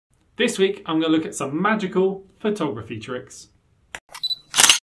This week I'm going to look at some magical photography tricks.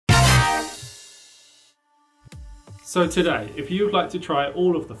 So today, if you would like to try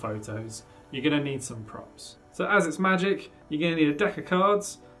all of the photos, you're going to need some props. So as it's magic, you're going to need a deck of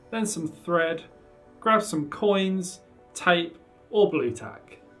cards, then some thread, grab some coins, tape or blue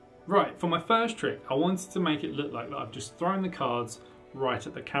tack. Right, for my first trick, I wanted to make it look like that I've just thrown the cards right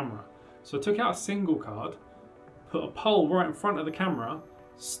at the camera. So I took out a single card, put a pole right in front of the camera,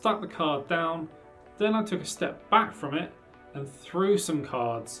 stuck the card down, then I took a step back from it and threw some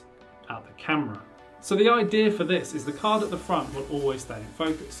cards at the camera. So the idea for this is the card at the front will always stay in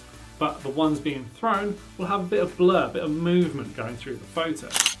focus, but the ones being thrown will have a bit of blur, a bit of movement going through the photo.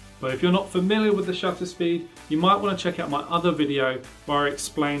 But if you're not familiar with the shutter speed, you might want to check out my other video where I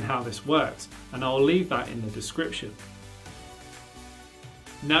explain how this works, and I'll leave that in the description.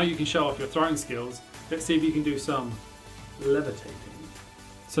 Now you can show off your throwing skills. Let's see if you can do some levitating.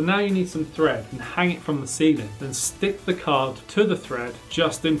 So now you need some thread and hang it from the ceiling. Then stick the card to the thread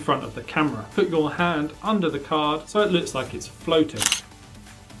just in front of the camera. Put your hand under the card so it looks like it's floating.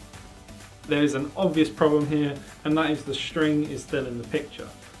 There is an obvious problem here, and that is the string is still in the picture.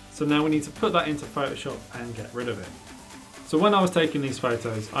 So now we need to put that into Photoshop and get rid of it. So when I was taking these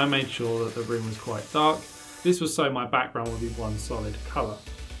photos, I made sure that the room was quite dark. This was so my background would be one solid colour.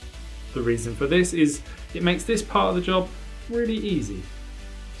 The reason for this is it makes this part of the job really easy.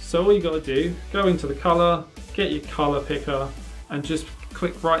 So all you got to do, go into the colour, get your colour picker and just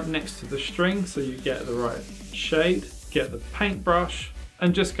click right next to the string so you get the right shade, get the paintbrush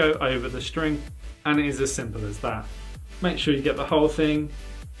and just go over the string, and it is as simple as that. Make sure you get the whole thing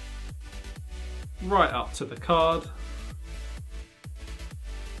right up to the card,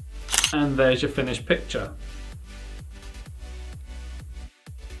 and there's your finished picture.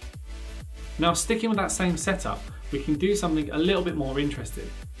 Now sticking with that same setup, we can do something a little bit more interesting.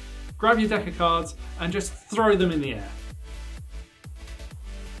 Grab your deck of cards and just throw them in the air.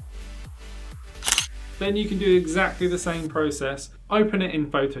 Then you can do exactly the same process, open it in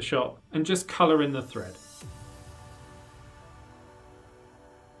Photoshop and just colour in the thread.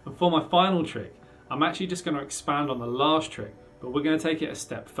 And for my final trick, I'm actually just going to expand on the last trick, but we're going to take it a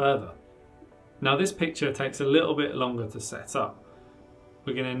step further. Now this picture takes a little bit longer to set up.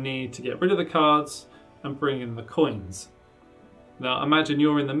 We're going to need to get rid of the cards and bring in the coins. Now imagine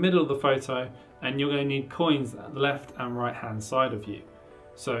you're in the middle of the photo and you're going to need coins at the left and right hand side of you.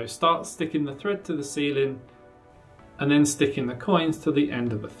 So start sticking the thread to the ceiling and then sticking the coins to the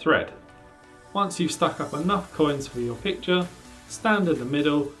end of the thread. Once you've stuck up enough coins for your picture, stand in the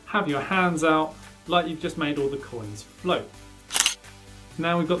middle, have your hands out like you've just made all the coins float.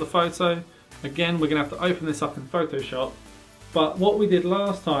 Now we've got the photo. Again, we're going to have to open this up in Photoshop, but what we did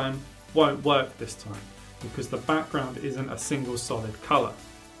last time won't work this time because the background isn't a single solid colour.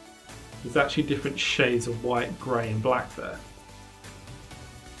 There's actually different shades of white, grey and black there.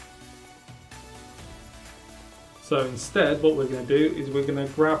 So instead what we're going to do is we're going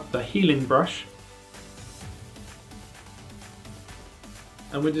to grab the healing brush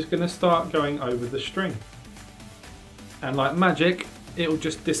and we're just going to start going over the string. And like magic, it will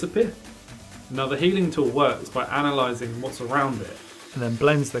just disappear. Now the healing tool works by analysing what's around it and then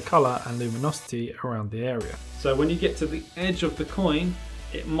blends the colour and luminosity around the area. So when you get to the edge of the coin,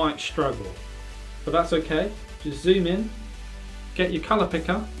 it might struggle, but that's okay. Just zoom in, get your colour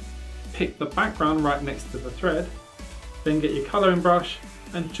picker, pick the background right next to the thread, then get your colouring brush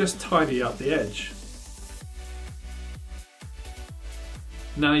and just tidy up the edge.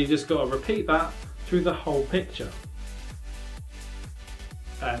 Now you just got to repeat that through the whole picture.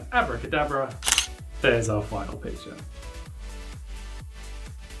 And abracadabra, there's our final picture.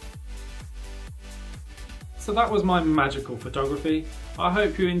 So that was my magical photography. I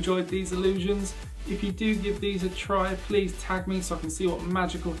hope you enjoyed these illusions. If you do give these a try, please tag me so I can see what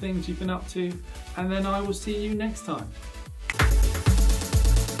magical things you've been up to, and then I will see you next time.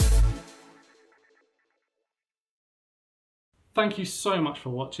 Thank you so much for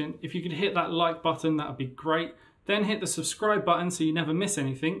watching. If you could hit that like button, that would be great. Then hit the subscribe button so you never miss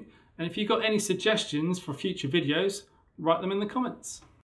anything. And if you've got any suggestions for future videos, write them in the comments.